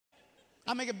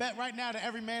I make a bet right now that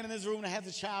every man in this room that has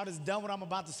a child has done what I'm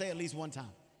about to say at least one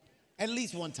time. At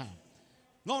least one time.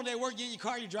 Long day work, you in your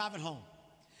car, you're driving home.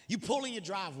 You pull in your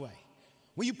driveway.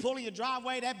 When you pull in your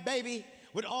driveway, that baby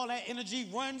with all that energy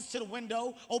runs to the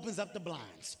window, opens up the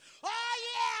blinds. Oh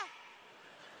yeah!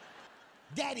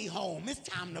 Daddy home, it's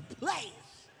time to play.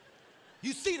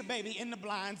 You see the baby in the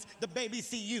blinds, the baby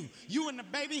see you. You and the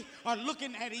baby are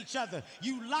looking at each other.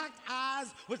 You locked eyes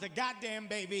with the goddamn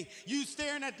baby. You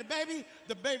staring at the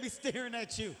baby staring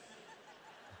at you.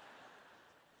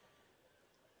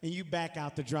 And you back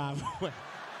out the driveway.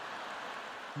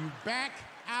 You back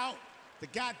out the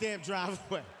goddamn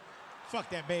driveway. Fuck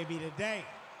that baby today.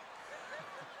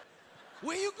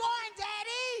 Where you going,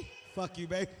 Daddy? Fuck you,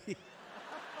 baby.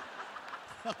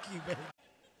 Fuck you, baby.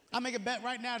 I make a bet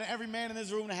right now that every man in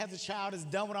this room that has a child has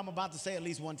done what I'm about to say at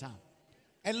least one time.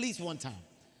 At least one time.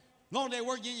 Long day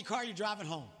work, you in your car, you're driving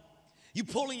home. You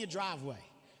pull in your driveway.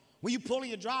 When you pull in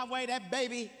your driveway, that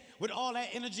baby with all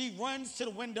that energy runs to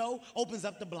the window, opens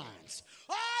up the blinds.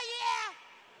 Oh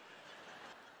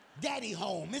yeah! Daddy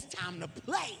home, it's time to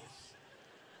play.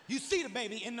 You see the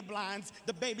baby in the blinds,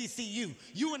 the baby see you.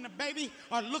 You and the baby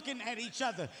are looking at each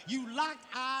other. You locked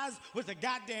eyes with the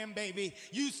goddamn baby.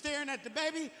 You staring at the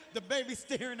baby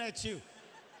staring at you.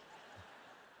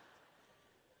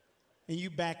 And you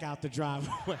back out the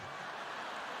driveway.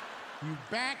 You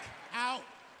back out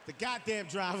the goddamn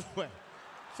driveway.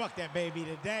 Fuck that baby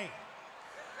today.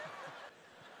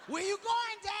 Where you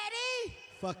going, Daddy?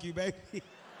 Fuck you, baby.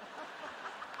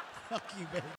 Fuck you, baby.